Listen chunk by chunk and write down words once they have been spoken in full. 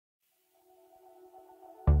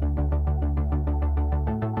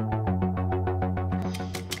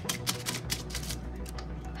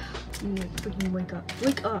You need to freaking wake up.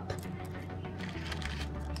 Wake up!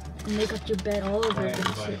 And make up your bed all over again.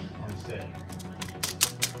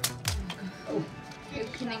 Oh, you're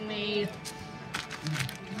kidding me.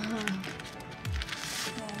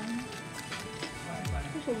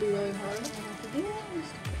 This will be really hard. I have to do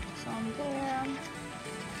this. Put some there.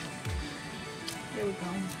 There we go.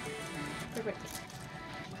 Perfect.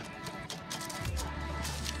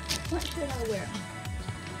 What should I wear?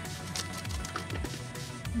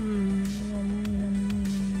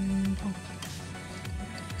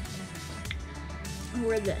 I'll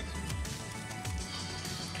wear this.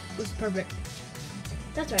 This is perfect.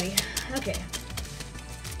 That's right. Okay.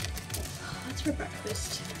 That's for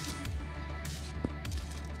breakfast.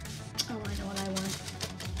 Oh, I know what I want.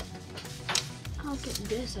 I'll get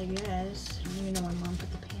this, I guess. I don't even know where Mom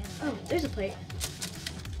put the pan. Oh, there's a plate.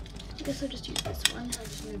 I guess I'll just use this one. I'll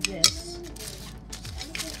just move this.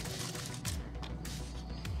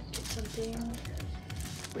 Get something.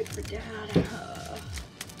 Wait for Dad. Oh,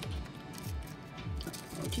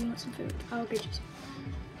 do you want some food? I'll get you some.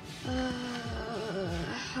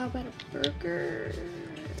 How about a burger?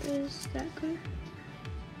 Is that good?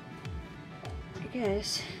 I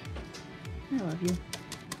guess. I love you.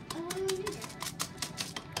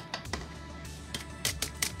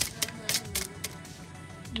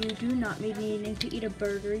 You do not need needing to eat a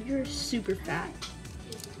burger. You're super fat.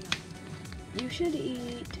 You should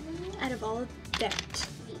eat, out of all of that,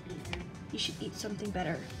 you should eat something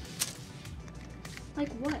better. Like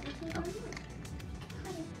what? Oh.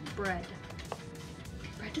 Bread.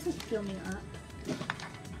 Bread doesn't fill me up.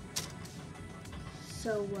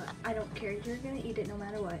 So I don't care. You're gonna eat it no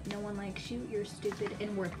matter what. No one likes you. You're stupid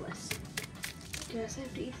and worthless. Guess I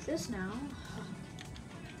have to eat this now.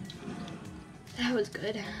 That was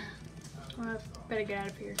good. Well, I better get out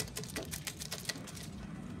of here.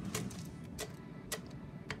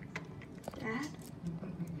 Dad?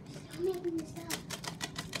 I'm making this up.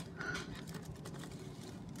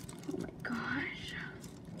 Oh my gosh.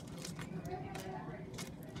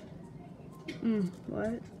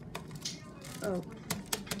 What? Oh.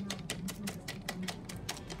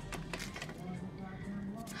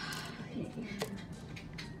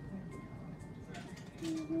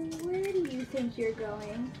 Where do you think you're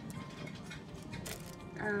going?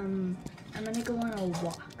 I'm gonna go on a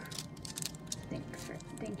walk.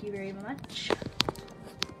 Thank you very much.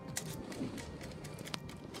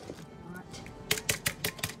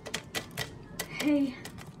 Hey.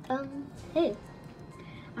 Hey.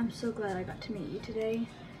 I'm so glad I got to meet you today.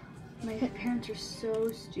 My parents are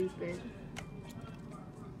so stupid.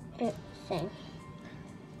 Same.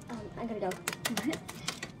 I gotta go. What?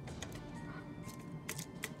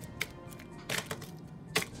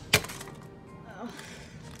 Oh.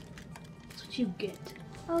 That's what you get.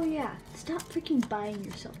 Oh yeah, stop freaking buying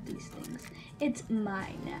yourself these things. It's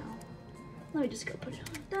mine now. Let me just go put it on.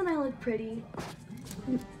 Don't I look pretty?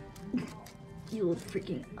 You look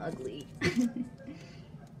freaking ugly.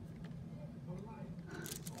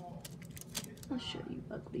 I'll show you,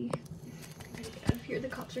 ugly. I gotta get out of here. The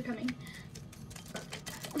cops are coming.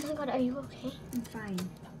 Oh my god, are you okay? I'm fine.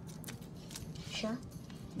 Sure?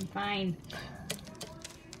 I'm fine.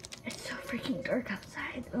 It's so freaking dark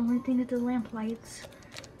outside. The only thing is the lamp lights.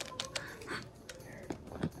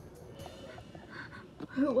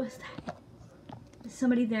 Who was that? Is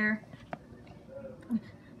somebody there?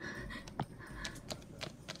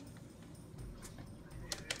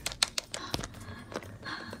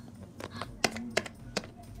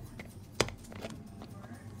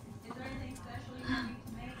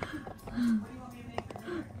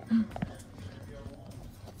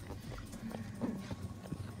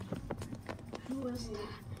 Who was that?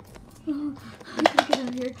 Oh, I gotta get out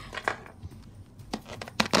of here.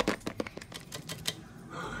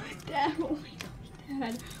 Dad, oh my gosh,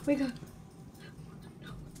 Dad, wake up.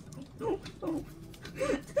 No.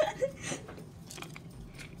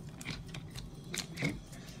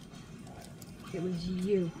 It was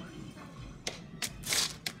you.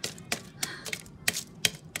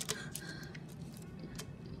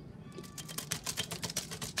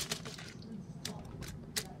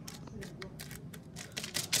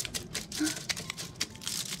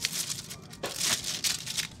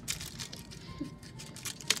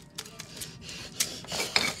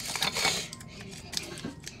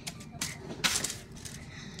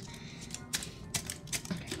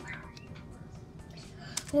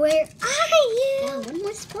 Where are you? Yeah, one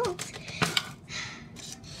more spot.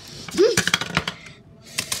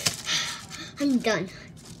 I'm done.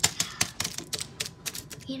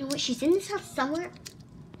 You know what? She's in this house somewhere.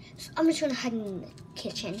 So I'm just gonna hide in the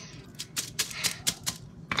kitchen.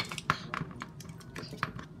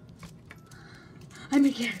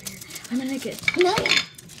 Get out of here. I'm gonna get. No.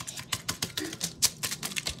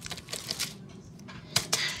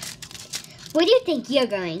 Where do you think you're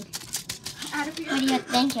going? Out of here. Where do you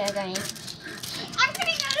think you're going? I'm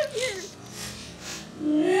getting out of here.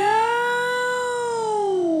 No.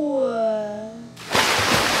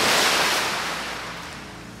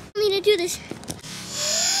 I need to do this.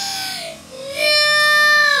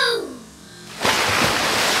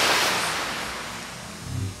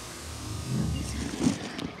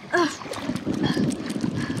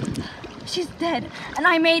 She's dead, and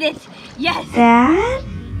I made it. Yes. Dad?